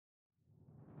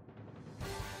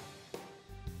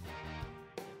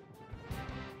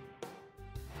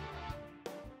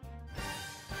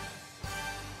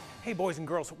Hey boys and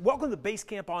girls, welcome to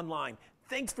Basecamp Online.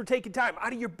 Thanks for taking time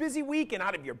out of your busy week and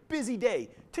out of your busy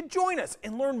day to join us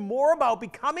and learn more about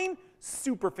becoming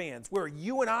superfans, where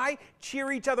you and I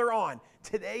cheer each other on.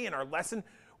 Today in our lesson,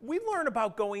 we learn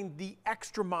about going the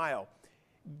extra mile,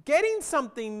 getting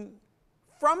something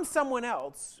from someone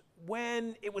else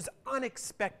when it was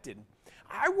unexpected.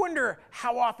 I wonder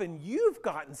how often you've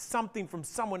gotten something from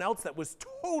someone else that was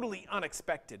totally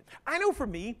unexpected. I know for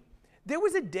me, there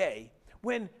was a day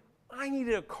when I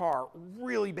needed a car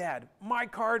really bad. My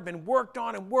car had been worked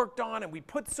on, and we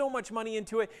put so much money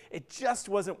into it, it just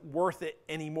wasn't worth it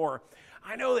anymore.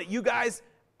 I know that you guys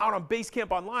out on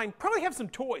Basecamp Online probably have some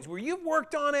toys where you've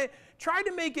worked on it, tried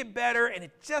to make it better, and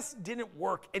it just didn't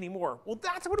work anymore. Well,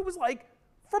 that's what it was like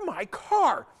for my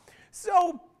car.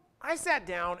 So I sat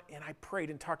down and I prayed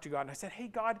and talked to God, and I said, hey,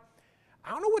 God,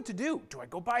 I don't know what to do. Do I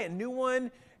go buy a new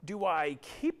one? Do I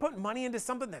keep putting money into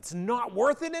something that's not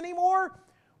worth it anymore?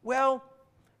 Well,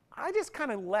 I just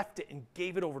kind of left it and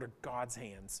gave it over to God's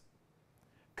hands.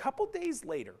 A couple days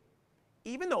later,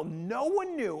 even though no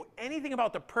one knew anything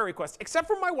about the prayer request except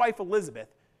for my wife, Elizabeth,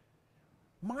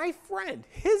 my friend,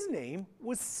 his name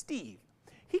was Steve.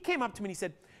 He came up to me and he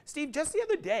said, Steve, just the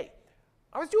other day,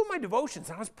 I was doing my devotions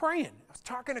and I was praying. I was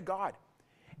talking to God.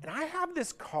 And I have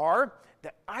this car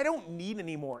that I don't need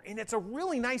anymore, and it's a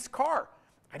really nice car.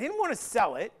 I didn't want to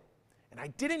sell it, and I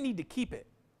didn't need to keep it.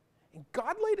 And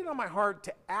God laid it on my heart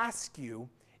to ask you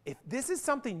if this is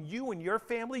something you and your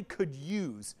family could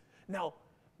use. Now,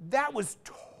 that was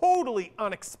totally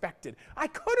unexpected. I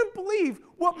couldn't believe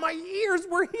what my ears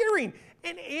were hearing.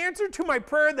 An answer to my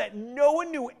prayer that no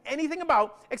one knew anything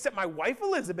about except my wife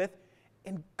Elizabeth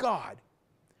and God.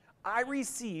 I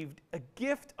received a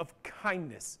gift of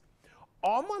kindness.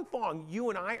 All month long, you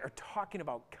and I are talking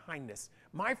about kindness.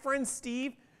 My friend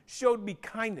Steve showed me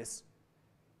kindness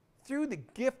through the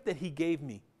gift that he gave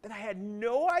me that I had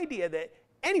no idea that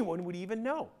anyone would even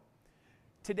know.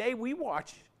 Today we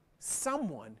watch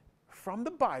someone from the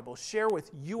Bible share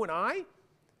with you and I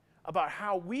about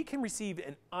how we can receive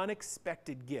an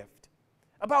unexpected gift,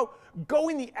 about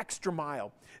going the extra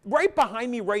mile. Right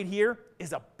behind me right here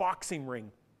is a boxing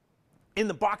ring. In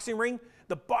the boxing ring,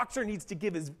 the boxer needs to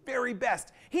give his very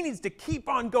best. He needs to keep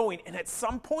on going, and at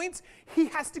some points, he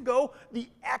has to go the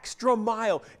extra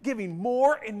mile, giving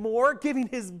more and more, giving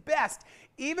his best,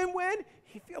 even when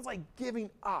he feels like giving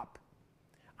up.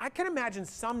 I can imagine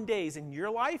some days in your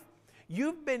life,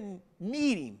 you've been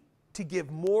needing to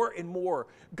give more and more,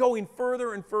 going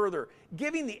further and further,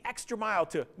 giving the extra mile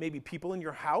to maybe people in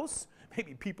your house,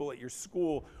 maybe people at your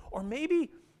school, or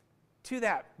maybe to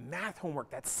that math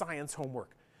homework, that science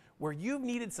homework, where you've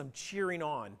needed some cheering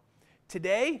on.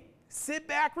 Today, sit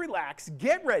back, relax,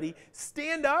 get ready,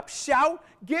 stand up, shout,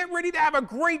 get ready to have a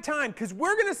great time, because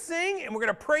we're going to sing and we're going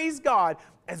to praise God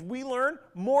as we learn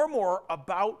more and more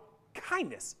about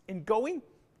kindness and going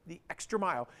the extra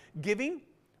mile, giving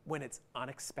when it's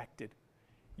unexpected.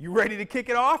 You ready to kick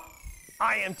it off?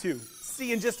 I am too. See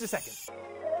you in just a second.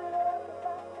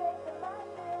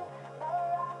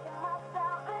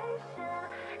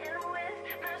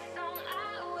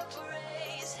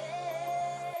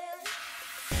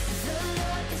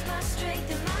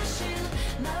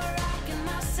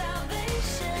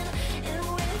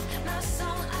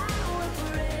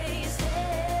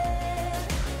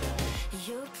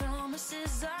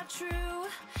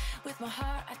 With my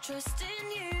heart, I trust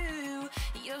in you.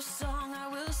 Your song I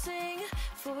will sing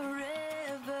forever.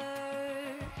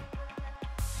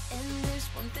 And there's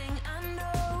one thing I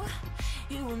know,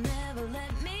 you will never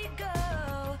let me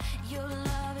go. Your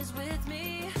love is with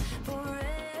me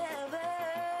forever.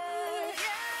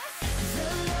 The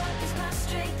Lord is my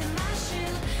strength and my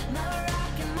shield, my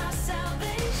rock and my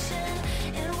salvation.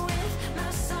 And with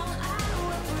my song I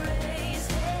will praise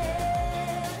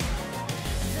Him.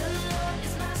 The Lord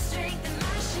is my strength and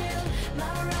my shield,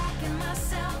 my rock and my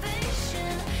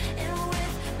salvation. And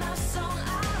with my song I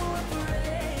will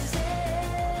praise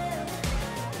Him.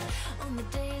 On the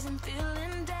days I'm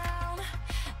feeling down,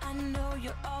 I know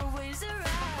you're always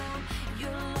around. Your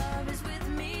love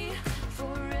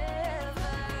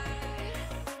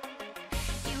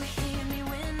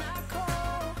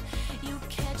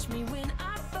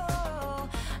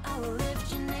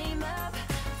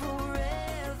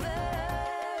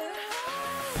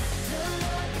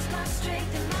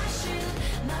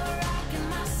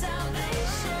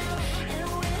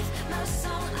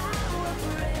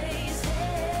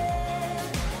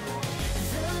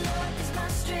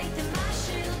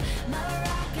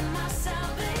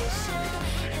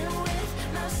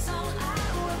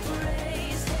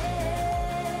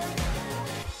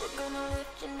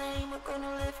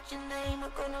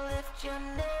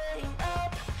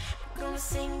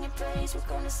praise.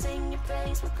 We're gonna sing your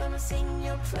praise. We're gonna sing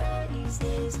your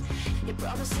praises. Your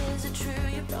promises are true.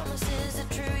 Your promises are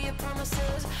true. Your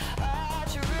promises are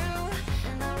true.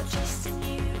 And I will trust in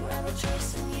you. I will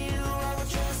trust in you. I will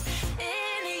trust in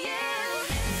you.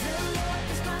 The Lord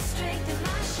is my strength and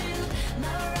my shield,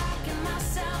 my rock and my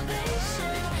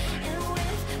salvation. And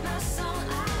with my song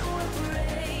I will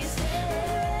praise Him.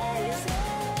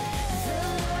 The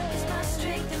Lord is my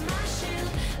strength and my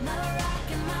shield, my rock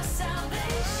and my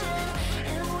salvation.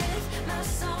 And with my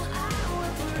song I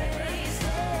will praise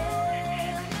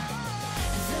Him.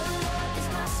 The Lord is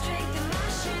my strength and my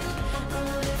shield. I'm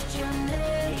gonna lift your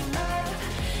name up.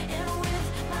 And with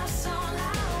my song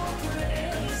I will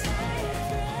praise Him.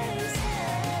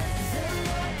 The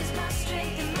Lord is my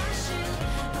strength and my shield.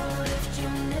 I'm gonna lift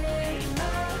your name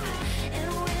up. And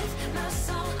with my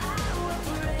song I will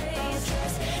praise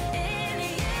in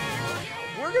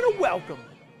you. We're going to welcome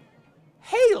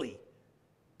Haley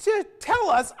to tell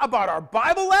us about our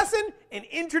Bible lesson and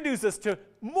introduce us to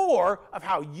more of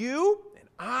how you and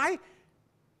I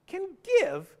can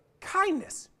give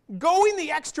kindness, going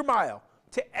the extra mile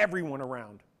to everyone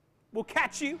around. We'll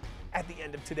catch you at the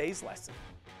end of today's lesson.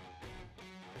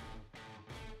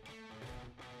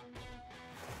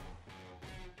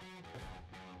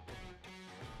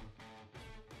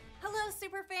 Hello,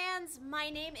 Superfans! My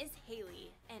name is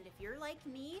Haley, and if you're like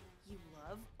me, you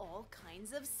love all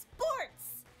kinds of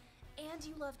sports! And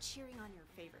you love cheering on your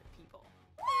favorite people.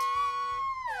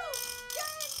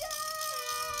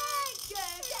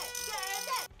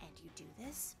 And you do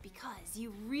this because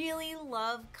you really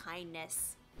love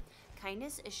kindness.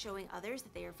 Kindness is showing others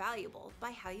that they are valuable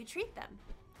by how you treat them.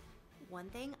 One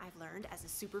thing I've learned as a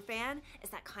superfan is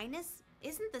that kindness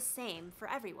isn't the same for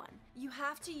everyone. You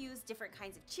have to use different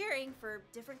kinds of cheering for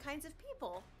different kinds of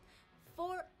people.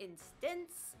 For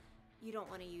instance, you don't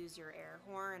want to use your air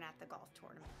horn at the golf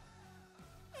tournament.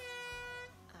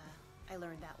 I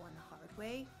learned that one the hard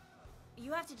way.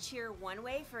 You have to cheer one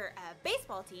way for a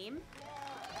baseball team,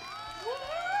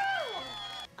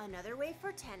 another way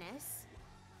for tennis,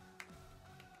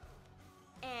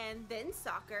 and then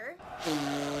soccer,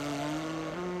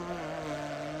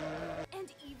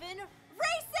 and even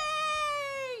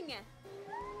racing!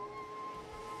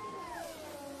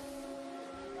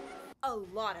 A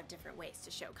lot of different ways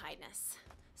to show kindness.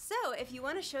 So if you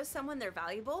want to show someone they're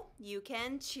valuable, you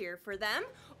can cheer for them,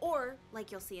 or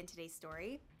like you'll see in today's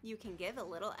story, you can give a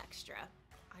little extra.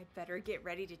 I better get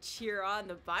ready to cheer on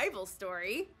the Bible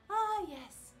story. Ah,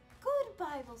 yes. Good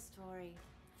Bible story.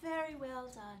 Very well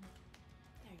done.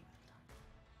 Very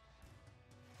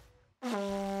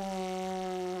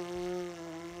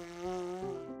well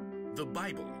done. The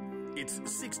Bible. It's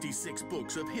 66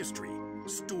 books of history,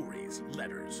 stories,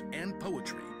 letters, and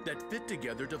poetry that fit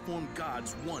together to form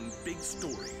God's one big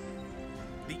story.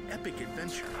 The epic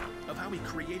adventure of how He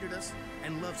created us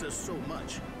and loves us so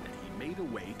much that He made a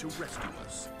way to rescue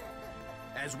us.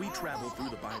 As we travel through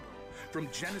the Bible, from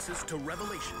Genesis to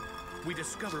Revelation, we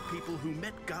discover people who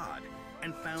met God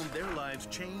and found their lives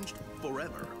changed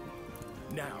forever.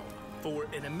 Now, for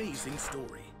an amazing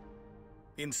story.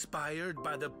 Inspired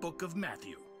by the book of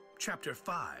Matthew, chapter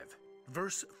 5,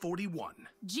 verse 41.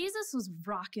 Jesus was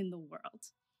rocking the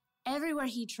world. Everywhere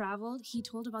he traveled, he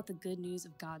told about the good news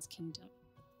of God's kingdom.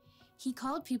 He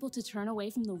called people to turn away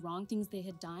from the wrong things they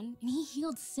had done, and he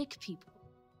healed sick people.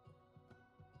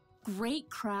 Great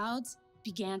crowds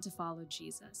began to follow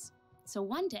Jesus. So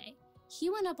one day, he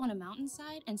went up on a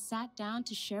mountainside and sat down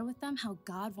to share with them how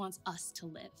God wants us to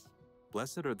live.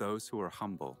 Blessed are those who are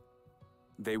humble.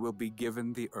 They will be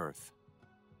given the earth.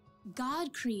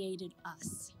 God created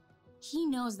us. He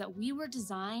knows that we were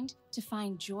designed to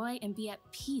find joy and be at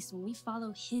peace when we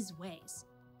follow his ways,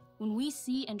 when we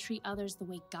see and treat others the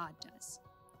way God does.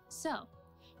 So,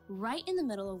 right in the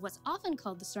middle of what's often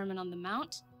called the Sermon on the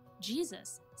Mount,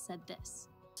 Jesus said this.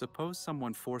 Suppose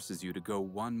someone forces you to go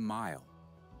 1 mile.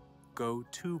 Go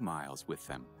 2 miles with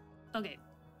them. Okay,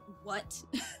 what?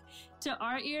 To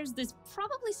our ears, this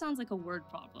probably sounds like a word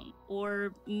problem,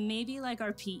 or maybe like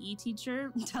our PE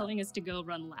teacher telling us to go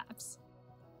run laps.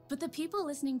 But the people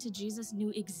listening to Jesus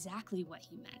knew exactly what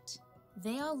he meant.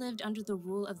 They all lived under the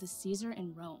rule of the Caesar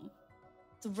in Rome.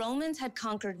 The Romans had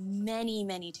conquered many,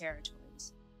 many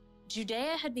territories.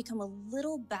 Judea had become a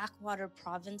little backwater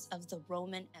province of the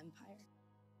Roman Empire,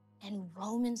 and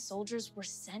Roman soldiers were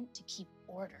sent to keep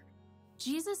order.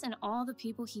 Jesus and all the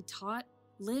people he taught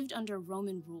lived under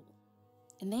Roman rule,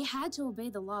 and they had to obey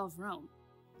the law of Rome,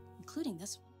 including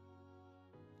this one.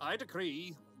 I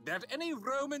decree that any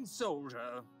Roman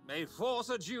soldier may force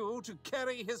a Jew to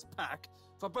carry his pack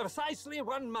for precisely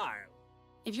 1 mile.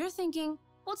 If you're thinking,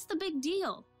 what's the big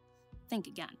deal? Think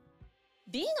again.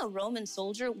 Being a Roman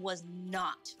soldier was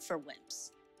not for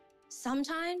wimps.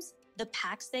 Sometimes the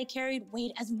packs they carried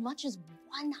weighed as much as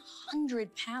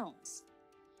 100 pounds.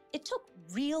 It took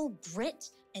real grit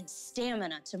and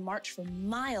stamina to march for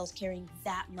miles carrying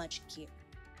that much gear.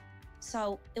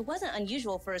 So it wasn't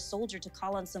unusual for a soldier to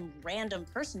call on some random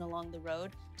person along the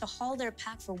road to haul their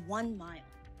pack for 1 mile,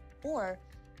 or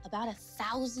about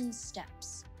 1,000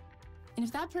 steps. And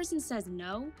if that person says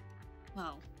no,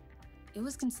 well, it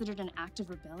was considered an act of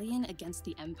rebellion against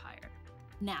the empire.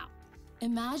 Now,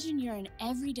 imagine you're an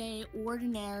everyday,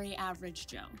 ordinary, average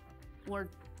Joe, or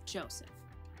Joseph.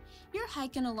 You're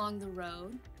hiking along the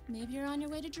road, maybe you're on your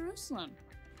way to Jerusalem,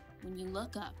 when you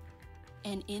look up,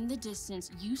 and in the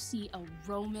distance, you see a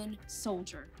Roman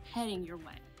soldier heading your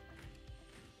way.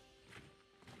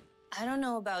 I don't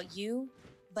know about you,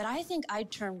 but I think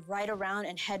I'd turn right around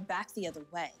and head back the other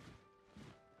way.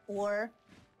 Or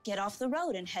get off the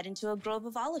road and head into a grove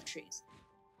of olive trees.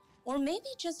 Or maybe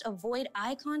just avoid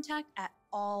eye contact at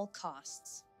all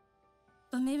costs.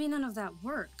 But maybe none of that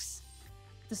works.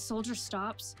 The soldier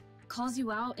stops, calls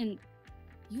you out, and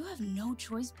you have no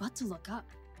choice but to look up.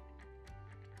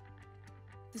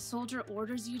 The soldier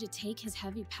orders you to take his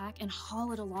heavy pack and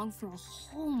haul it along for a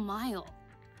whole mile.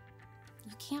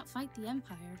 You can't fight the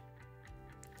Empire.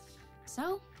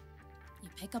 So, you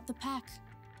pick up the pack.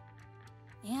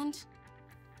 And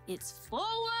it's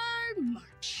forward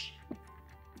march.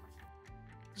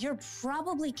 You're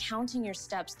probably counting your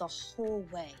steps the whole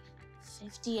way.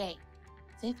 58,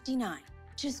 59,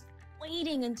 just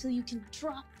waiting until you can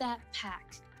drop that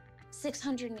pack.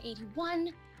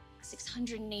 681,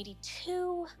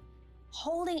 682,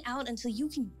 holding out until you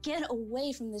can get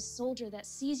away from this soldier that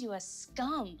sees you as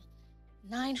scum.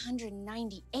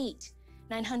 998,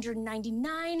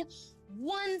 999,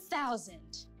 1,000.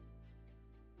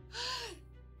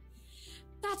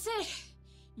 That's it.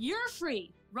 You're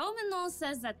free. Roman law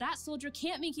says that soldier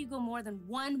can't make you go more than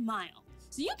 1 mile.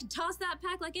 So you can toss that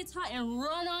pack like it's hot and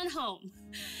run on home.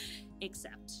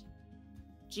 Except,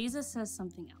 Jesus says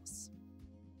something else.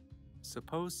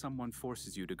 Suppose someone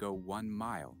forces you to go 1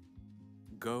 mile.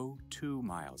 Go 2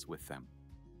 miles with them.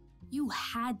 You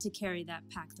had to carry that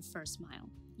pack the first mile.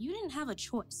 You didn't have a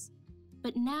choice.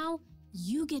 But now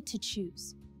you get to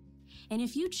choose. And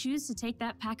if you choose to take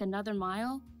that pack another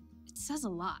mile, it says a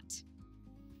lot.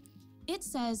 It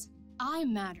says, I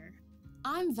matter.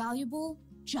 I'm valuable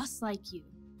just like you,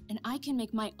 and I can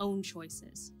make my own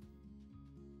choices.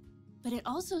 But it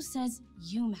also says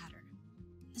you matter.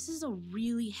 This is a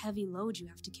really heavy load you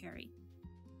have to carry.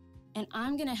 And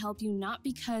I'm gonna help you not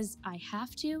because I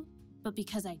have to, but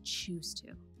because I choose to.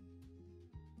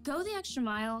 Go the extra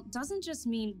mile doesn't just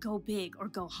mean go big or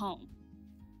go home.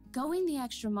 Going the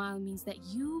extra mile means that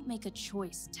you make a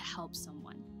choice to help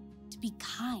someone, to be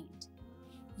kind.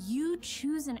 You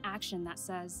choose an action that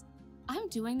says, I'm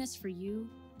doing this for you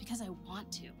because I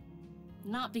want to,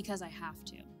 not because I have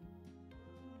to.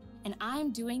 And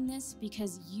I'm doing this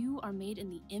because you are made in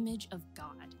the image of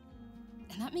God.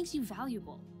 And that makes you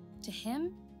valuable to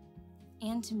Him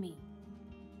and to me.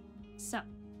 So,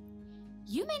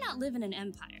 you may not live in an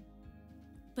empire,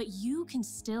 but you can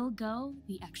still go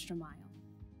the extra mile.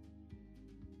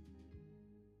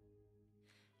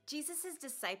 Jesus'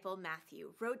 disciple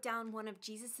Matthew wrote down one of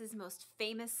Jesus' most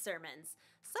famous sermons,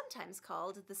 sometimes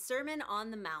called the Sermon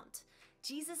on the Mount.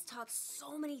 Jesus taught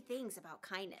so many things about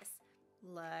kindness,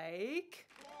 like...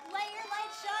 Let your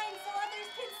light shine so others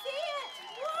can see it!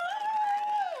 Woo!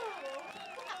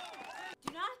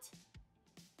 Do not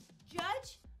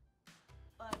judge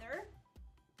other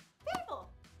people.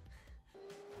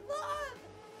 Love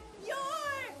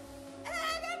your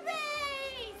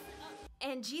enemies!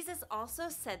 And Jesus also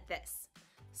said this,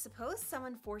 suppose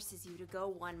someone forces you to go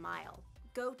 1 mile,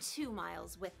 go 2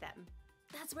 miles with them.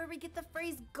 That's where we get the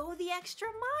phrase, go the extra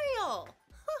mile.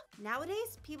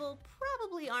 Nowadays, people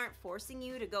probably aren't forcing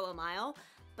you to go a mile,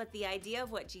 but the idea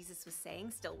of what Jesus was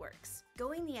saying still works.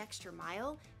 Going the extra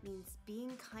mile means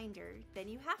being kinder than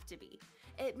you have to be.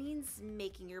 It means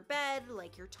making your bed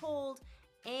like you're told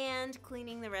and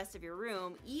cleaning the rest of your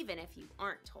room even if you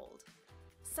aren't told.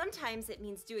 Sometimes it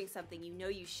means doing something you know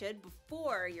you should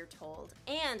before you're told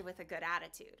and with a good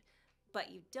attitude, but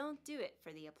you don't do it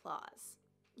for the applause.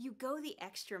 You go the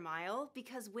extra mile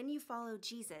because when you follow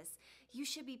Jesus, you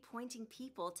should be pointing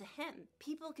people to Him.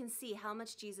 People can see how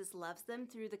much Jesus loves them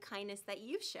through the kindness that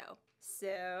you show.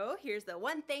 So here's the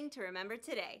one thing to remember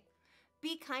today.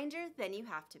 Be kinder than you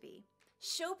have to be.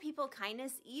 Show people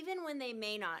kindness even when they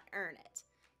may not earn it.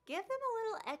 Give them a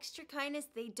little extra kindness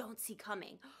they don't see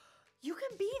coming. You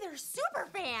can be their super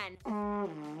fan.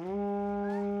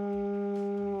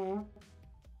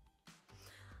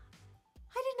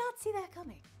 see that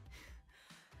coming.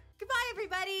 Goodbye,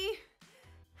 everybody.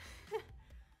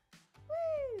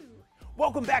 Woo!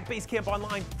 Welcome back, Basecamp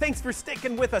Online. Thanks for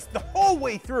sticking with us the whole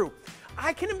way through.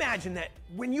 I can imagine that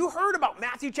when you heard about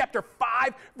Matthew chapter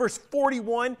 5, verse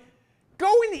 41,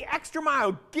 going the extra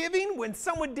mile, giving when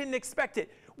someone didn't expect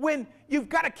it, when you've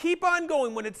got to keep on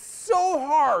going, when it's so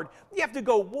hard, you have to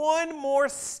go one more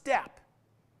step.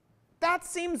 That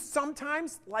seems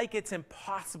sometimes like it's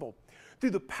impossible. Through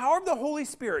the power of the Holy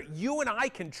Spirit, you and I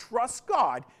can trust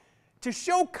God to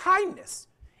show kindness,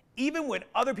 even when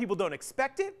other people don't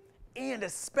expect it, and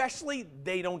especially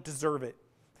they don't deserve it.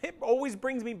 It always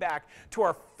brings me back to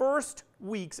our first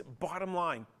week's bottom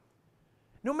line.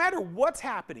 No matter what's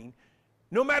happening,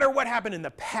 no matter what happened in the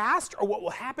past or what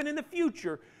will happen in the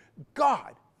future,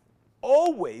 God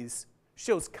always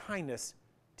shows kindness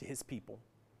to his people.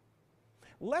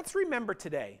 Let's remember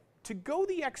today to go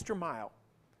the extra mile,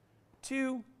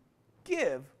 to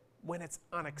give when it's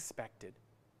unexpected.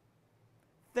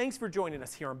 Thanks for joining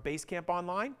us here on Basecamp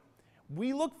Online.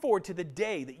 We look forward to the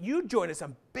day that you join us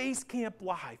on Basecamp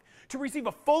Live. To receive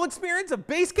a full experience of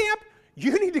Basecamp,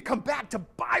 you need to come back to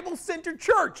Bible Center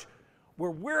Church,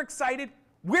 where we're excited,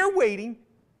 we're waiting,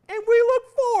 and we look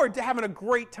forward to having a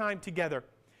great time together.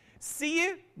 See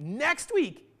you next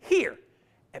week here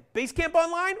at Basecamp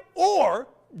Online or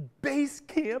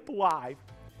Basecamp Live.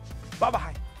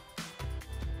 Bye-bye.